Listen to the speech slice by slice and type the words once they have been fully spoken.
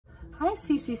Hi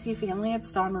CCC family,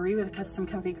 it's Dawn Marie with Custom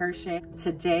Comfy Crochet.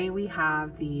 Today we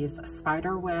have these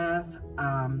Spiderweb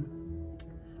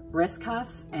wrist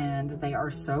cuffs and they are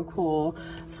so cool.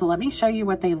 So let me show you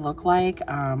what they look like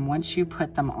once you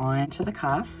put them on to the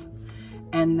cuff.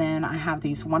 And then I have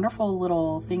these wonderful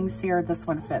little things here. This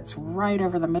one fits right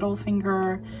over the middle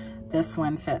finger. This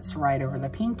one fits right over the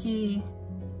pinky.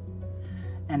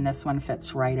 And this one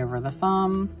fits right over the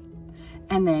thumb.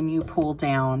 And then you pull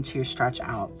down to stretch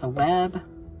out the web.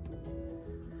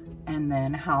 And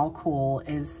then how cool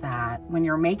is that? When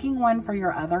you're making one for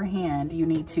your other hand, you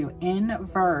need to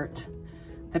invert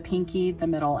the pinky, the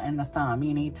middle, and the thumb.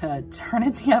 You need to turn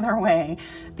it the other way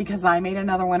because I made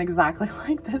another one exactly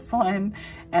like this one.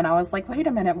 And I was like, wait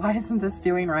a minute, why isn't this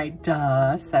doing right?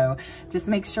 Duh. So just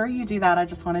make sure you do that. I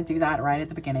just want to do that right at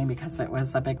the beginning because it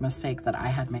was a big mistake that I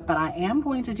had made. But I am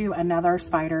going to do another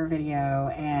spider video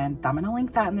and I'm going to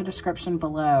link that in the description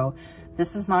below.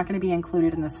 This is not going to be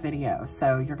included in this video.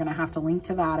 So you're going to have to link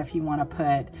to that if you want to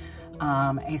put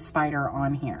a spider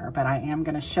on here. But I am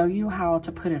going to show you how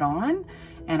to put it on.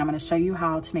 And I'm going to show you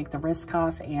how to make the wrist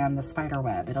cuff and the spider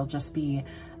web. It'll just be,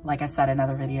 like I said,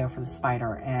 another video for the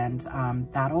spider. And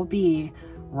that'll be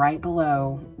right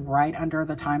below, right under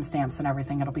the timestamps and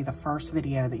everything. It'll be the first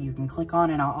video that you can click on.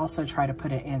 And I'll also try to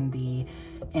put it in the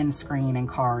end screen and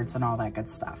cards and all that good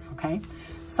stuff, okay?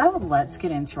 So let's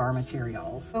get into our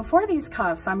materials. So for these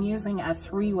cuffs, I'm using a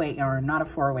 3-weight yarn, not a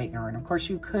 4-weight yarn. Of course,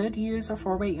 you could use a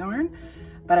 4-weight yarn,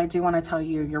 but I do want to tell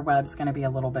you your web's going to be a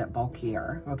little bit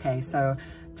bulkier. Okay, so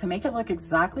to make it look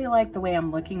exactly like the way I'm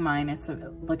looking mine, it's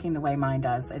looking the way mine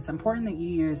does. It's important that you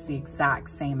use the exact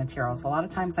same materials. A lot of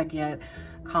times I get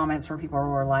comments where people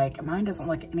were like, mine doesn't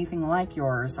look anything like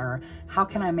yours, or how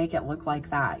can I make it look like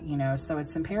that? You know, so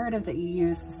it's imperative that you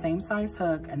use the same size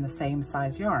hook and the same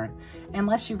size yarn,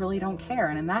 unless you really don't care.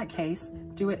 And in that case,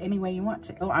 do it any way you want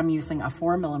to. I'm using a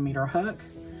 4mm hook.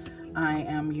 I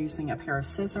am using a pair of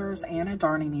scissors and a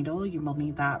darning needle. You will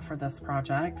need that for this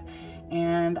project.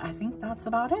 And I think that's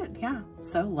about it, yeah.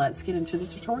 So let's get into the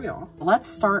tutorial. Let's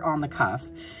start on the cuff.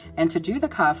 And to do the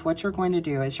cuff, what you're going to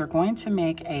do is you're going to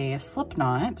make a slip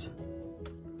knot.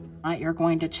 You're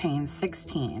going to chain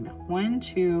 16. 1,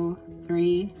 2,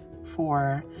 3,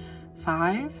 4,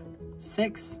 5,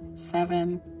 6,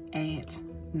 7, 8,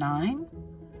 9,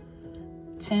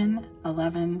 10,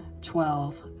 11,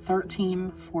 12,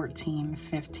 13, 14,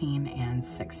 15, and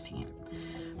 16,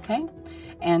 okay?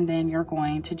 And then you're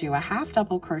going to do a half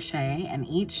double crochet in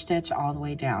each stitch all the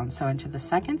way down. So into the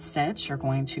second stitch, you're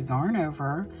going to yarn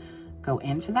over, go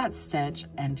into that stitch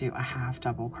and do a half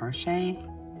double crochet.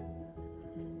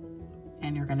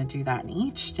 And you're gonna do that in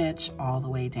each stitch all the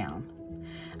way down.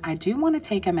 I do want to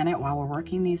take a minute while we're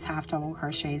working these half double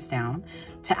crochets down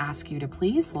to ask you to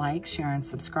please like, share, and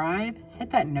subscribe.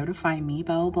 Hit that notify me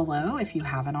bell below if you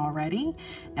haven't already,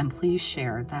 and please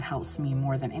share. That helps me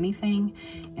more than anything.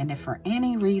 And if for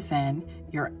any reason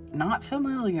you're not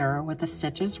familiar with the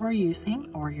stitches we're using,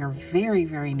 or you're very,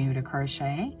 very new to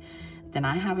crochet, then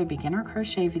I have a beginner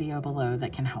crochet video below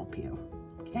that can help you,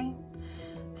 okay?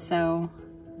 So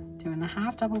doing the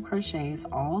half double crochets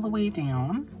all the way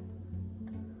down.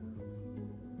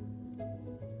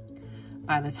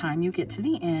 By the time you get to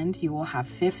the end, you will have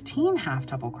 15 half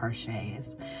double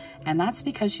crochets. And that's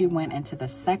because you went into the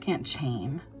second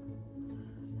chain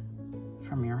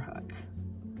from your hook.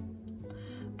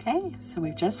 Okay, so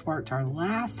we've just worked our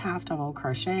last half double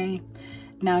crochet.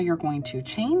 Now you're going to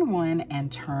chain 1 and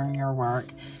turn your work.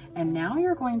 And now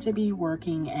you're going to be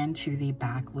working into the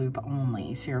back loop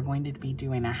only. So you're going to be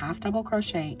doing a half double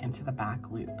crochet into the back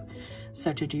loop.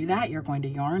 So to do that, you're going to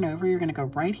yarn over. You're going to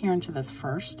go right here into this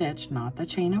first stitch, not the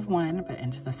chain of 1, but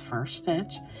into this first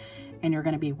stitch. And you're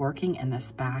going to be working in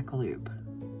this back loop.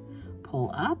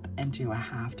 Pull up and do a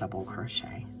half double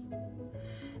crochet.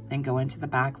 Then go into the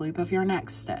back loop of your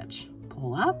next stitch.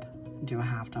 Pull up and do a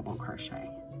half double crochet.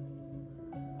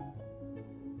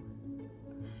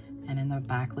 And in the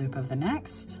back loop of the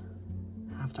next,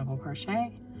 half double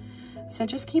crochet. So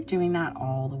just keep doing that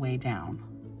all the way down.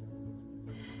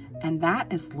 And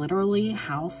that is literally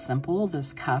how simple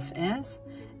this cuff is.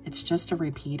 It's just a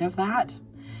repeat of that.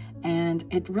 And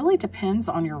it really depends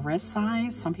on your wrist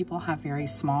size. Some people have very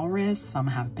small wrists, some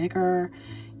have bigger.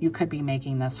 You could be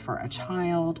making this for a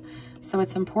child. So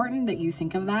it's important that you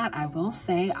think of that. I will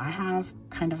say I have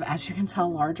kind of, as you can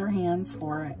tell, larger hands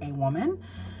for a woman.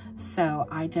 So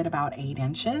I did about 8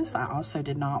 inches. I also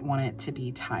did not want it to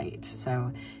be tight.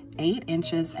 So 8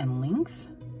 inches in length,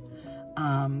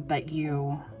 but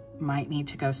you might need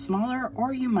to go smaller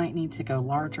or you might need to go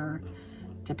larger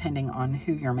depending on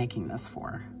who you're making this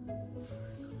for.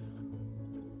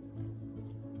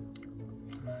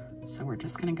 So we're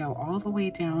just going to go all the way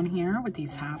down here with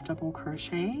these half double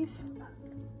crochets.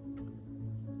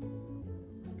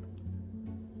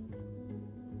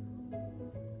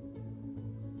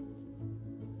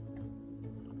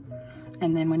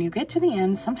 And then when you get to the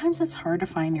end, sometimes it's hard to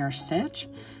find your stitch.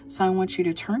 So I want you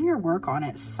to turn your work on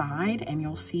its side and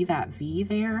you'll see that V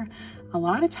there. A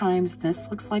lot of times this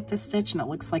looks like the stitch and it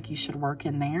looks like you should work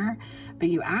in there. But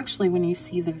you actually, when you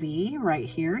see the V right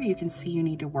here, you can see you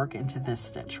need to work into this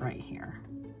stitch right here.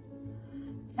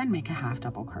 And make a half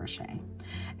double crochet.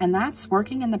 And that's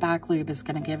working in the back loop is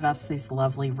going to give us these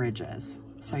lovely ridges.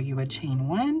 So you would chain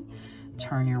one,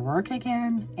 turn your work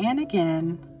again and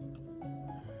again,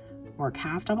 work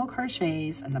half double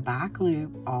crochets in the back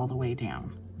loop all the way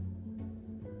down.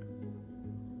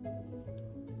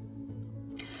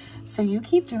 So you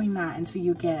keep doing that until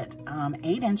you get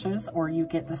 8 inches or you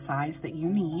get the size that you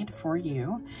need for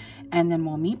you. And then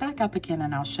we'll meet back up again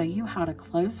and I'll show you how to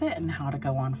close it and how to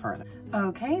go on further.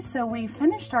 Okay, so we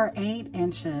finished our 8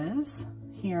 inches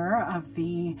here of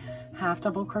the half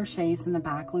double crochets in the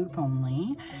back loop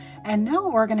only. And now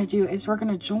what we're going to do is we're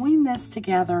going to join this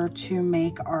together to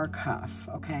make our cuff,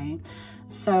 okay?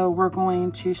 So we're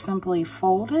going to simply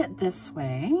fold it this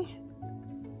way.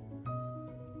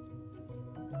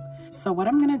 So what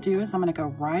I'm going to do is I'm going to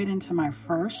go right into my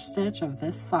first stitch of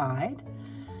this side.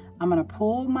 I'm going to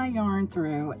pull my yarn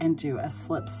through and do a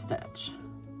slip stitch.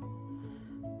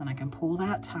 Then I can pull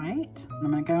that tight. I'm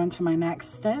going to go into my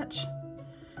next stitch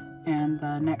and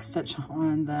the next stitch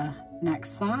on the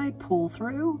next side, pull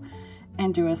through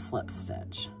and do a slip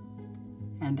stitch.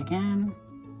 And again.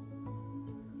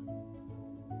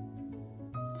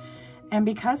 And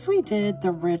because we did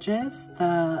the ridges,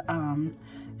 the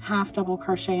half double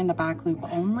crochet in the back loop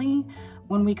only,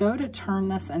 when we go to turn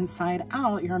this inside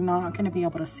out, you're not going to be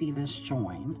able to see this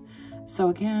join. So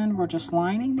again, we're just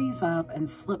lining these up and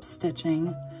slip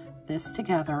stitching this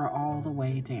together all the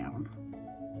way down.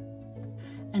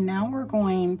 And now we're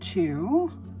going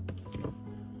to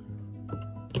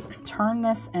turn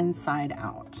this inside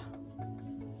out.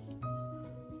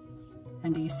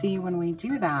 And do you see when we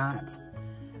do that,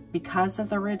 because of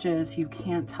the ridges, you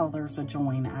can't tell there's a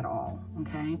join at all,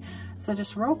 okay? So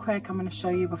just real quick, I'm gonna show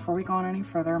you before we go on any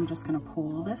further, I'm just gonna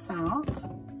pull this out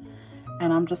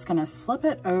and I'm just gonna slip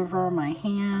it over my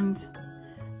hand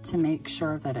to make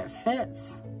sure that it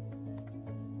fits.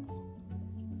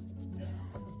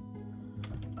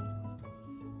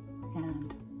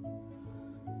 And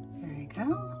there you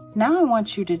go. Now I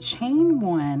want you to chain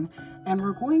one and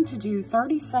we're going to do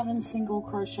 37 single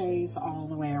crochets all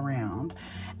the way around.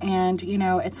 And you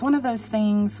know, it's one of those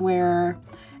things where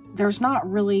there's not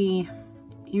really,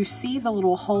 you see the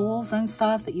little holes and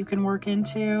stuff that you can work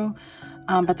into,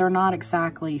 but they're not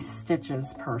exactly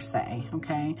stitches per se,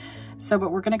 okay? So,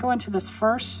 but we're gonna go into this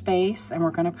first space and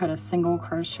we're gonna put a single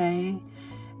crochet,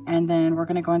 and then we're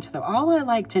gonna go into the, all I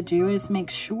like to do is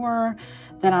make sure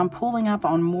that I'm pulling up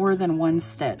on more than one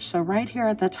stitch. So right here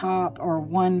at the top, or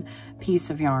one piece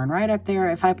of yarn right up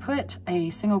there, if I put a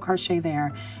single crochet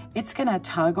there, it's gonna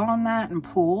tug on that and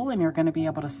pull, and you're gonna be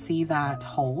able to see that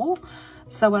hole.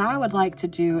 So what I would like to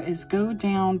do is go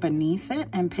down beneath it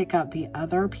and pick up the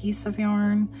other piece of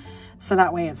yarn, so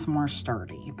that way it's more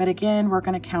sturdy. But again, we're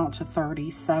gonna count to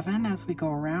 37 as we go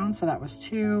around. So that was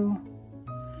 2,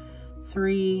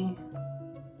 3,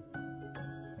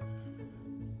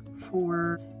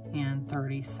 4, and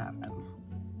 37.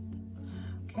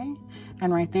 Okay,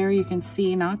 and right there you can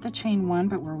see not the chain one,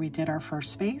 but where we did our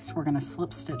first space, we're going to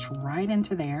slip stitch right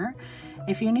into there.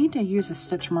 If you need to use a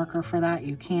stitch marker for that,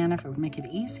 you can, if it would make it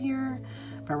easier.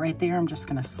 But right there, I'm just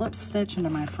going to slip stitch into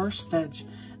my first stitch,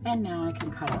 and now I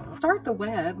can cut it. To start the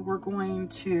web, we're going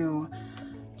to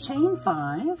chain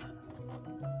 5,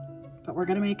 but we're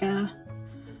going to make a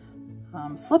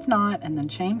slip knot and then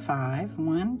chain 5.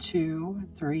 1, 2,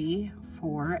 3,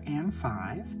 4, and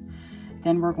 5.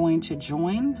 Then we're going to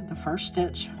join the first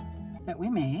stitch that we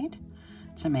made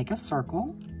to make a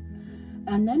circle.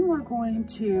 And then we're going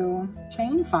to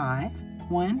chain 5.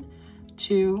 1,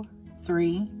 2,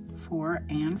 3, 4,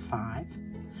 and 5.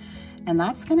 And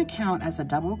that's going to count as a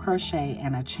double crochet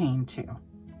and a chain 2.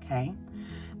 Okay.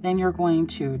 Then you're going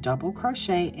to double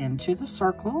crochet into the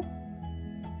circle.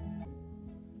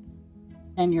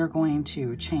 Then you're going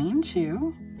to chain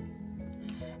 2,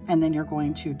 and then you're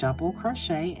going to double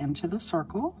crochet into the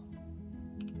circle.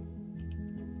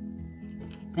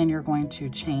 Then you're going to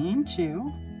chain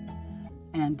 2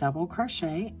 and double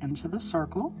crochet into the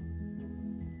circle.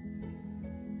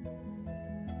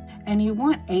 And you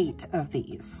want 8 of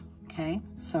these, okay?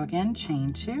 So again,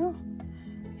 chain 2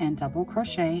 and double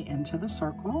crochet into the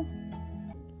circle.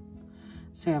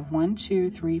 So you have 1, 2,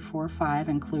 3, 4, 5,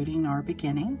 including our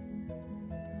beginning.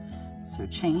 So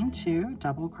chain 2,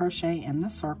 double crochet in the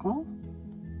circle.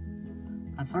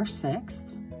 That's our 6th.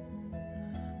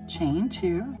 Chain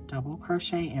 2, double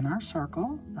crochet in our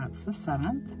circle. That's the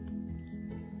 7th.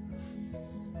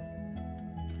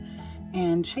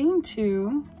 And chain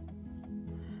 2,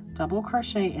 double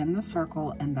crochet in the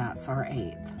circle, and that's our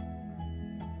 8th.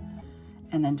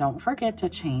 And then don't forget to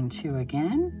chain 2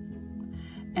 again,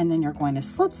 and then you're going to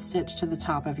slip stitch to the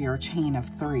top of your chain of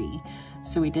 3.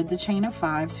 So we did the chain of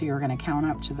 5, so you're going to count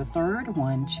up to the 3rd,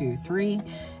 1, 2, 3,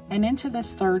 and into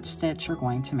this 3rd stitch you're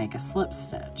going to make a slip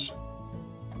stitch.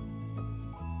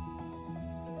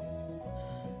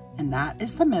 And that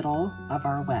is the middle of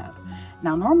our web.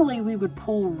 Now normally we would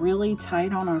pull really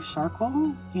tight on our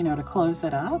circle, you know, to close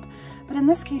it up, but in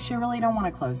this case you really don't want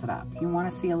to close it up. You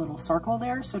want to see a little circle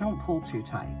there, so don't pull too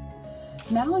tight.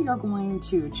 Now you're going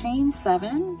to chain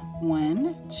 7,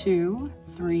 1, 2,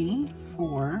 3,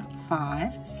 4,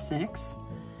 5, 6,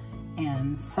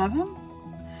 and 7.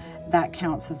 That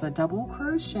counts as a double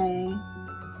crochet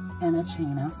and a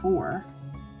chain of 4,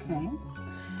 okay?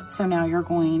 So now you're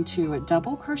going to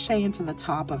double crochet into the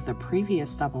top of the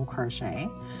previous double crochet.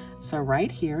 So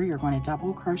right here, you're going to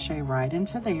double crochet right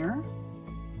into there.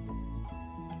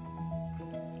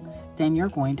 Then you're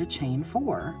going to chain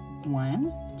 4.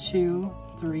 1, 2,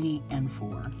 3, and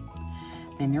 4.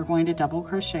 Then you're going to double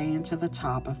crochet into the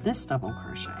top of this double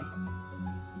crochet.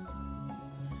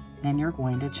 Then you're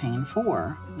going to chain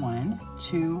 4. 1,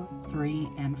 2, 3,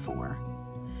 and 4.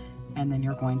 And then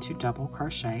you're going to double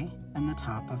crochet in the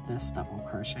top of this double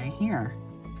crochet here.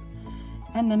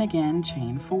 And then again,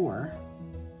 chain 4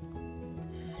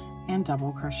 and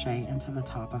double crochet into the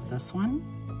top of this one.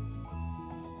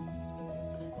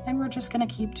 And we're just going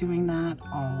to keep doing that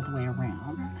all the way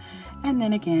around. And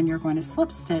then again, you're going to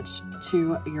slip stitch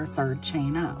to your 3rd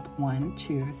chain up. 1,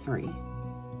 2, 3.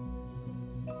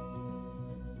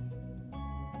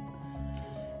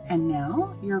 And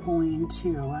now you're going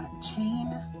to chain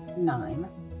 9.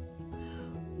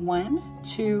 1,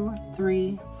 2,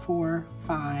 3, 4,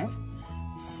 5,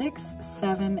 6,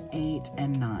 7, 8,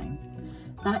 and 9.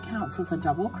 That counts as a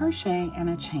double crochet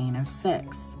and a chain of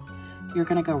 6. You're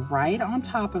going to go right on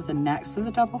top of the next of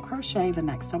the double crochet, the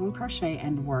next double crochet,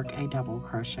 and work a double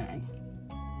crochet.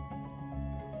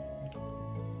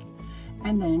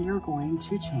 And then you're going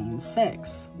to chain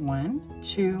 6. 1,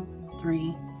 2,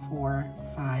 3, 4,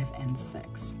 5, and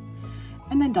 6.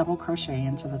 And then double crochet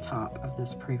into the top of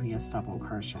this previous double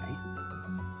crochet.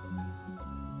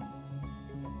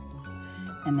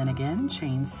 And then again,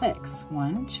 chain 6.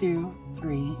 1, 2,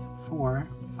 3, 4,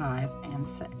 5, and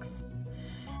 6.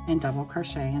 And double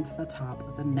crochet into the top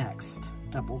of the next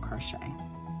double crochet.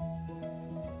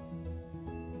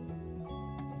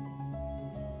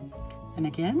 And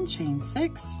again, chain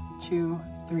 6, 2,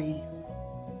 3,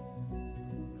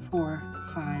 4,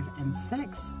 5, and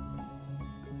 6.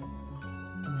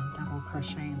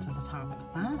 Crochet into the top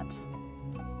of that,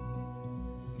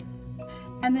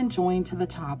 and then join to the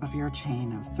top of your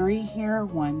chain of 3 here.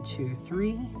 1, 2,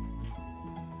 3.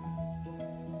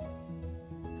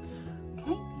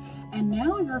 Okay, and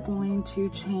now you're going to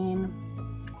chain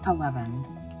 11.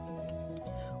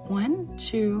 1,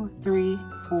 2, 3,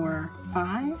 4,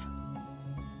 5,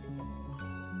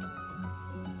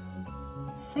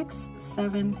 6,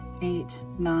 7, 8,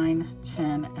 9,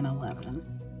 10, and 11.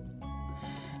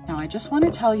 Now I just want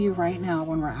to tell you right now,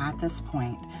 when we're at this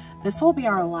point, this will be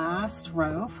our last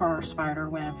row for our spider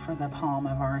web for the palm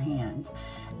of our hand.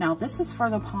 Now this is for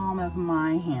the palm of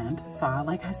my hand. So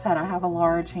like I said, I have a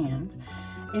large hand.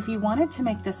 If you wanted to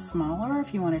make this smaller,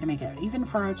 if you wanted to make it even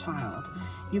for a child,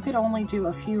 you could only do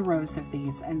a few rows of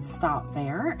these and stop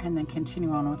there and then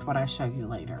continue on with what I show you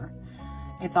later.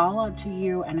 It's all up to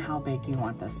you and how big you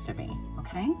want this to be,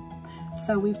 okay?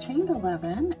 So we've chained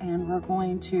 11 and we're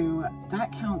going to,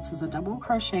 that counts as a double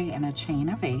crochet and a chain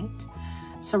of 8.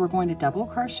 So we're going to double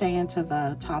crochet into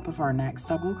the top of our next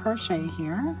double crochet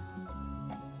here.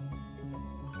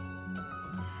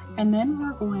 And then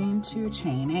we're going to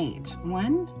chain 8.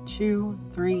 1, 2,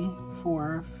 3,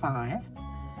 4, 5,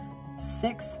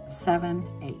 6, 7,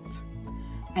 8.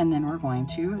 And then we're going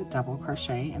to double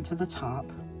crochet into the top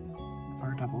of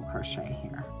our double crochet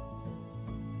here.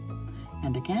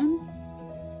 And again,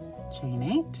 chain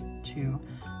 8, 2,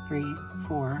 3,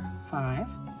 4, 5,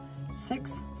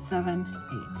 6, 7,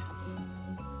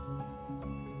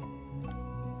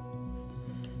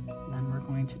 8. And then we're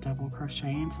going to double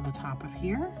crochet into the top of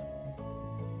here.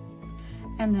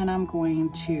 And then I'm going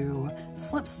to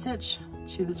slip stitch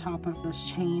to the top of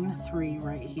this chain 3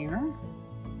 right here.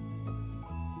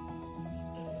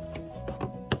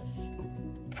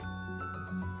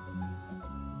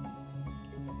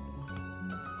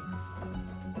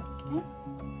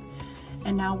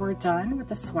 And now we're done with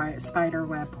the spider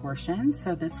web portion.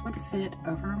 So this would fit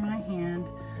over my hand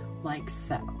like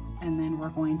so. And then we're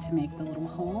going to make the little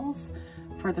holes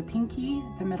for the pinky,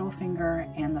 the middle finger,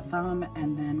 and the thumb.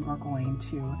 And then we're going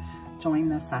to join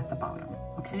this at the bottom,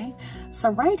 okay? So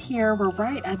right here, we're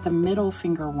right at the middle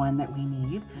finger one that we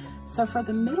need. So for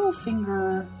the middle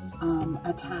finger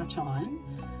attach on,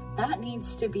 that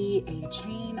needs to be a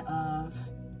chain of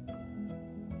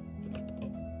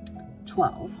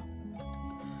 12.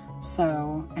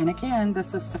 So, and again,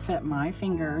 this is to fit my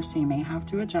fingers, so you may have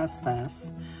to adjust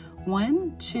this.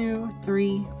 1, 2,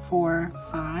 3, 4,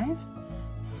 5,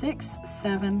 6,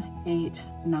 7, 8,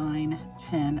 9,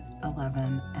 10,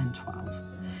 11, and 12.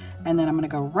 And then I'm gonna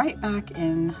go right back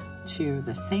into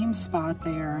the same spot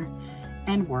there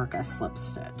and work a slip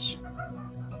stitch,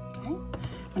 okay?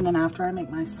 And then after I make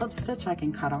my slip stitch, I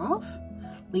can cut off,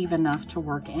 leave enough to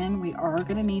work in. We are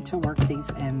gonna need to work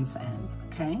these ends in,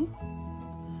 okay?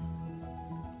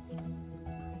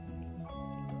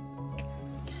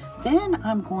 Then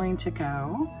I'm going to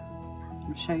go,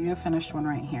 I'll show you a finished one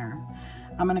right here.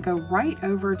 I'm gonna go right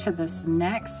over to this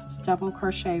next double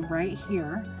crochet right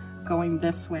here, going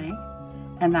this way,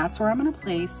 and that's where I'm gonna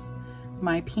place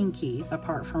my pinky, the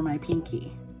part for my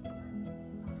pinky.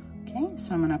 Okay,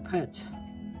 so I'm gonna put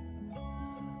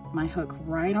my hook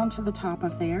right onto the top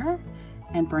of there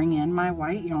and bring in my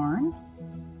white yarn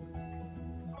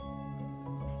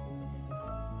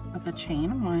with a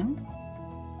chain 1.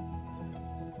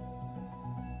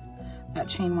 That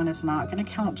chain 1 is not going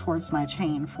to count towards my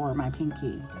chain for my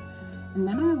pinky. And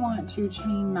then I want to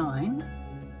chain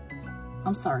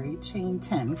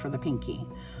 10 for the pinky.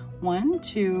 1,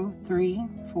 2, 3,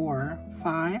 4,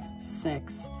 5,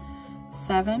 6,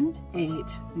 7, 8,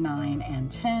 9, and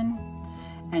 10.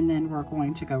 And then we're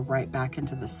going to go right back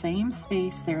into the same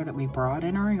space there that we brought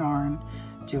in our yarn,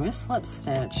 do a slip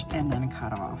stitch, and then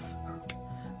cut off,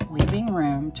 leaving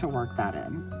room to work that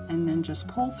in. And then just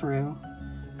pull through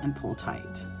and pull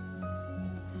tight.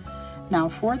 Now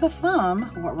for the thumb,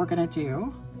 what we're going to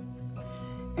do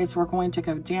is we're going to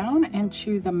go down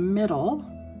into the middle.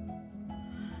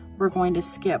 We're going to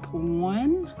skip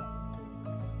 1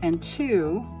 and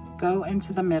 2, go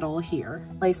into the middle here.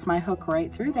 Place my hook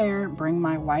right through there, bring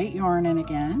my white yarn in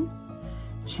again,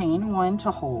 chain 1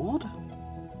 to hold.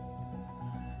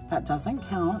 That doesn't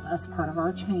count as part of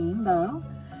our chain though.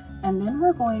 And then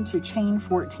we're going to chain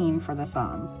 14 for the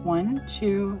thumb. 1,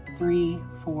 2, 3,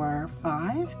 4,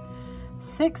 5,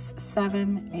 6,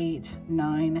 7, 8,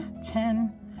 9,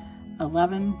 10,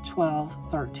 11,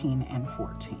 12, 13, and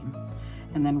 14.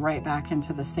 And then right back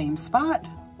into the same spot,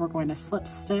 we're going to slip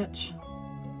stitch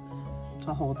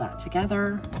to hold that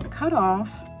together, cut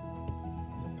off,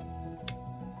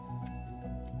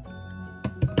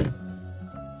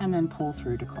 and then pull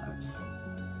through to close.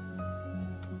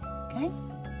 Okay?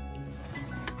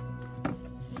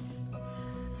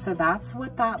 So that's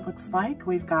what that looks like.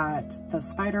 We've got the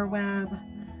spider web,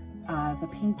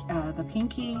 the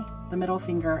pinky, the middle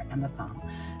finger, and the thumb.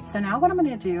 So now what I'm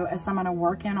gonna do is I'm gonna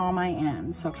work in all my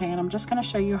ends, okay? And I'm just gonna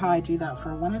show you how I do that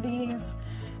for one of these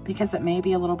because it may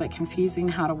be a little bit confusing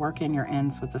how to work in your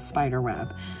ends with the spider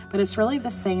web, but it's really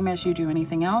the same as you do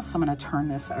anything else. I'm gonna turn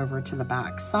this over to the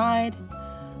back side.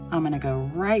 I'm gonna go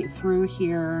right through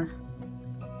here,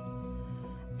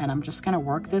 and I'm just gonna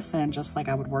work this in just like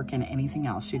I would work in anything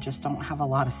else. You just don't have a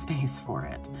lot of space for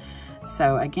it.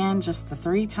 So again, just the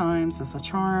 3 times is a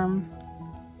charm.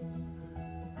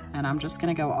 And I'm just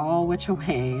gonna go all which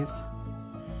ways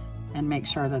and make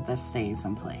sure that this stays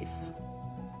in place.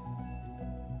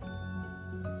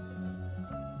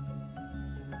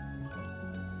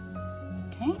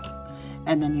 Okay,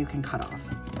 and then you can cut off.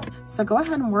 So go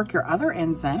ahead and work your other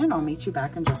ends in, and I'll meet you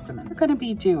back in just a minute. What we're gonna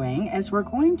be doing is we're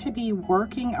going to be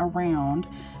working around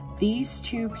these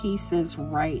 2 pieces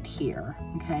right here,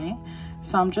 okay?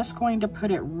 So I'm just going to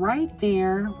put it right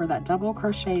there where that double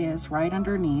crochet is, right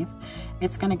underneath.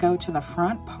 It's gonna go to the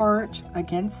front part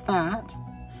against that,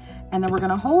 and then we're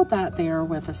gonna hold that there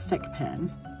with a stick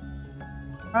pin.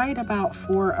 Right about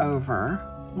 4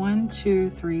 over, 1, 2,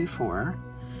 3, 4.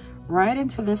 Right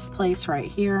into this place right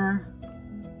here.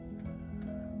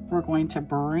 We're going to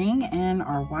bring in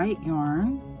our white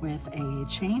yarn with a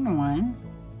chain 1.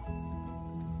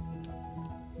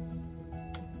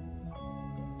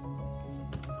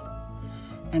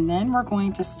 And then we're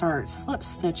going to start slip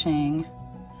stitching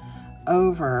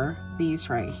over these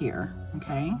right here,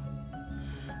 okay?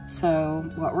 So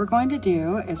what we're going to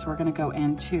do is we're gonna go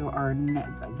into our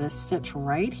this stitch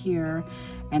right here,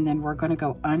 and then we're gonna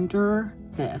go under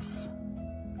this.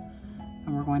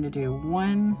 And we're going to do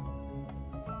 1,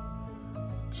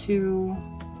 2,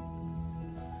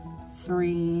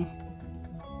 3,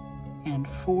 and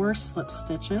 4 slip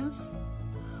stitches,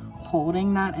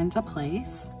 holding that into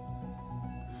place.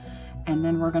 And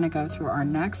then we're going to go through our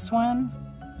next one,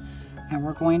 and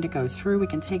we're going to go through, we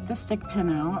can take the stick pin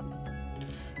out,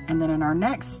 and then in our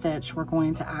next stitch we're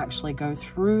going to actually go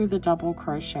through the double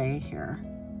crochet here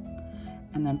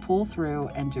and then pull through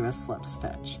and do a slip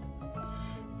stitch.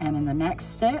 And in the next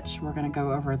stitch we're going to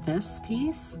go over this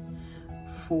piece,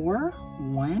 4,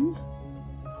 1,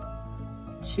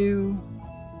 2,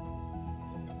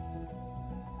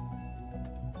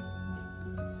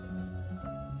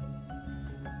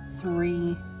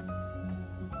 3,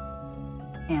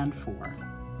 and 4.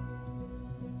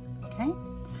 Okay,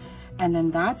 and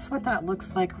then that's what that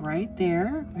looks like right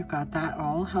there. We've got that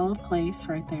all held place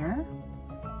right there.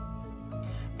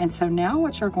 And so now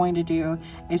what you're going to do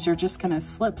is you're just going to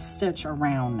slip stitch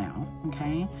around now,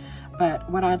 okay? But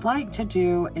what I'd like to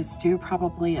do is do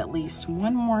probably at least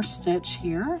one more stitch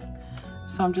here.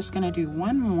 So I'm just going to do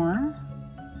one more.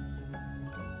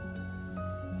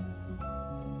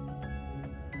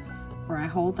 Where I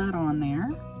hold that on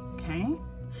there, okay?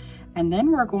 And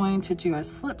then we're going to do a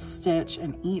slip stitch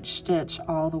in each stitch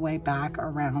all the way back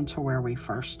around to where we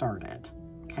first started,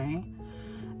 okay?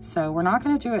 So we're not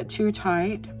going to do it too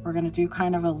tight. We're going to do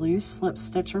kind of a loose slip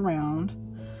stitch around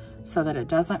so that it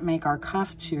doesn't make our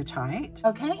cuff too tight.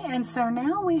 Okay, and so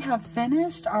now we have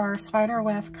finished our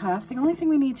spiderweb cuff. The only thing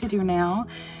we need to do now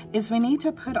is we need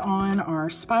to put on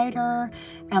our spider,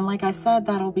 and like I said,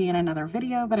 that'll be in another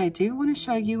video, but I do want to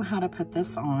show you how to put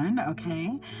this on,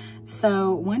 okay?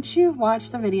 So once you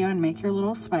watch the video and make your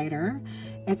little spider,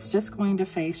 it's just going to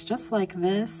face just like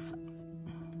this.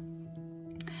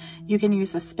 You can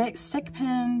use a stick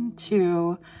pin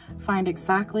to find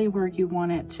exactly where you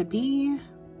want it to be.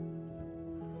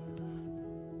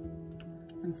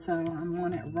 And so I'm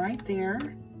on it right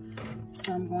there.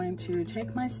 So I'm going to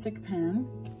take my stick pin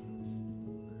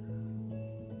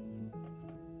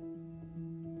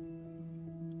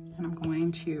and I'm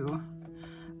going to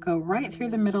go right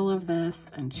through the middle of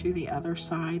this and to the other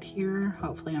side here.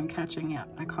 Hopefully I'm catching it.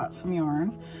 I caught some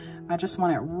yarn. I just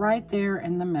want it right there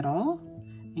in the middle.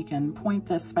 You can point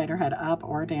this spider head up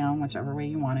or down, whichever way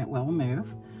you want it will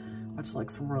move, which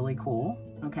looks really cool,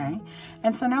 okay?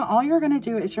 And so now all you're gonna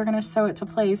do is you're gonna sew it to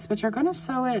place, but you're gonna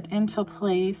sew it into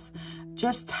place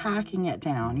just tacking it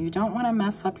down. You don't wanna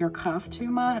mess up your cuff too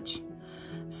much.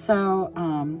 So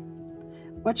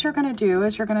what you're gonna do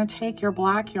is you're gonna take your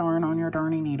black yarn on your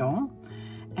darning needle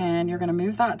and you're gonna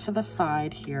move that to the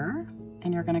side here,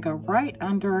 and you're gonna go right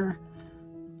under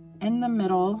in the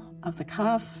middle of the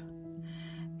cuff.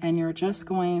 And you're just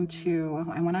going to,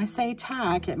 and when I say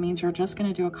tack, it means you're just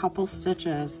gonna do a couple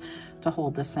stitches to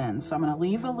hold this in. So I'm gonna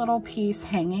leave a little piece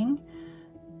hanging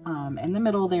in the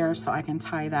middle there so I can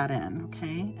tie that in,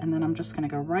 okay? And then I'm just gonna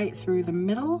go right through the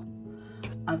middle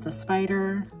of the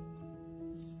spider,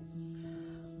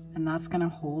 and that's gonna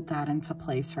hold that into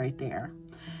place right there.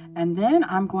 And then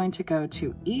I'm going to go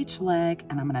to each leg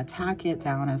and I'm gonna tack it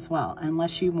down as well,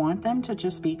 unless you want them to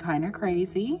just be kind of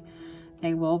crazy.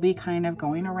 They will be kind of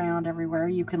going around everywhere.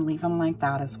 You can leave them like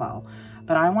that as well.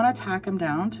 But I want to tack them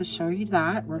down to show you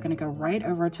that. We're going to go right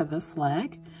over to this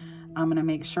leg. I'm going to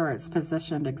make sure it's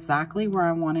positioned exactly where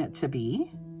I want it to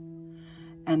be.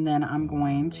 And then I'm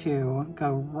going to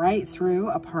go right through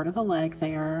a part of the leg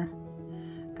there,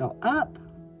 go up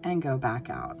and go back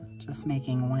out, just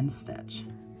making one stitch,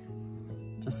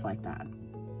 just like that.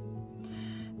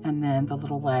 And then the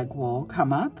little leg will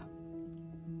come up.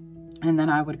 And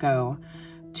then I would go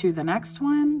to the next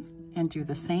one and do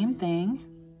the same thing,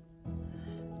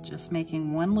 just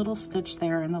making one little stitch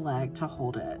there in the leg to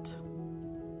hold it.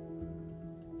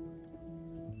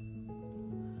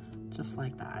 Just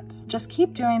like that. Just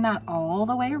keep doing that all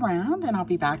the way around and I'll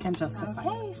be back in just a second.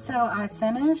 Okay, so I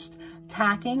finished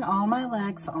tacking all my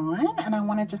legs on and I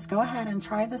want to just go ahead and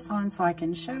try this on so I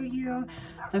can show you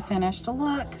the finished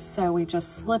look. So we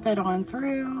just slip it on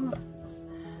through,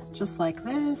 just like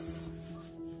this.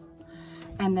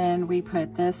 And then we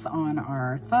put this on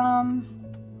our thumb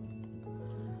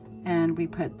and we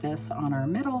put this on our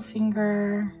middle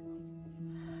finger,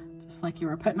 just like you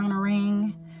were putting on a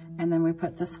ring. And then we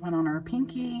put this one on our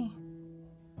pinky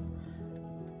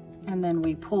and then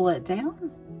we pull it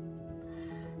down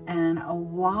and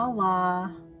voila,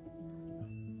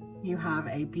 you have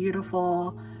a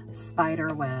beautiful spider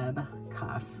web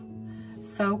cuff.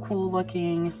 So cool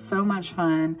looking, so much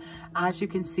fun. As you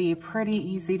can see, pretty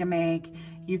easy to make.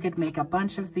 You could make a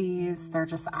bunch of these. They're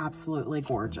just absolutely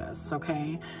gorgeous,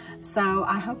 okay? So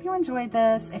I hope you enjoyed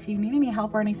this. If you need any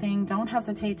help or anything, don't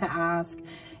hesitate to ask.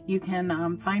 You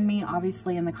can find me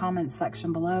obviously in the comments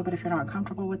section below, but if you're not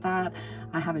comfortable with that,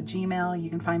 I have a Gmail. You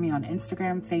can find me on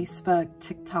Instagram, Facebook,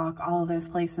 TikTok, all of those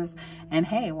places. And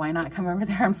hey, why not come over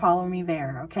there and follow me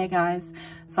there? Okay, guys?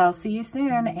 So I'll see you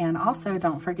soon. And also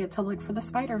don't forget to look for the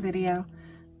spider video.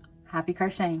 Happy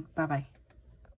crocheting. Bye-bye.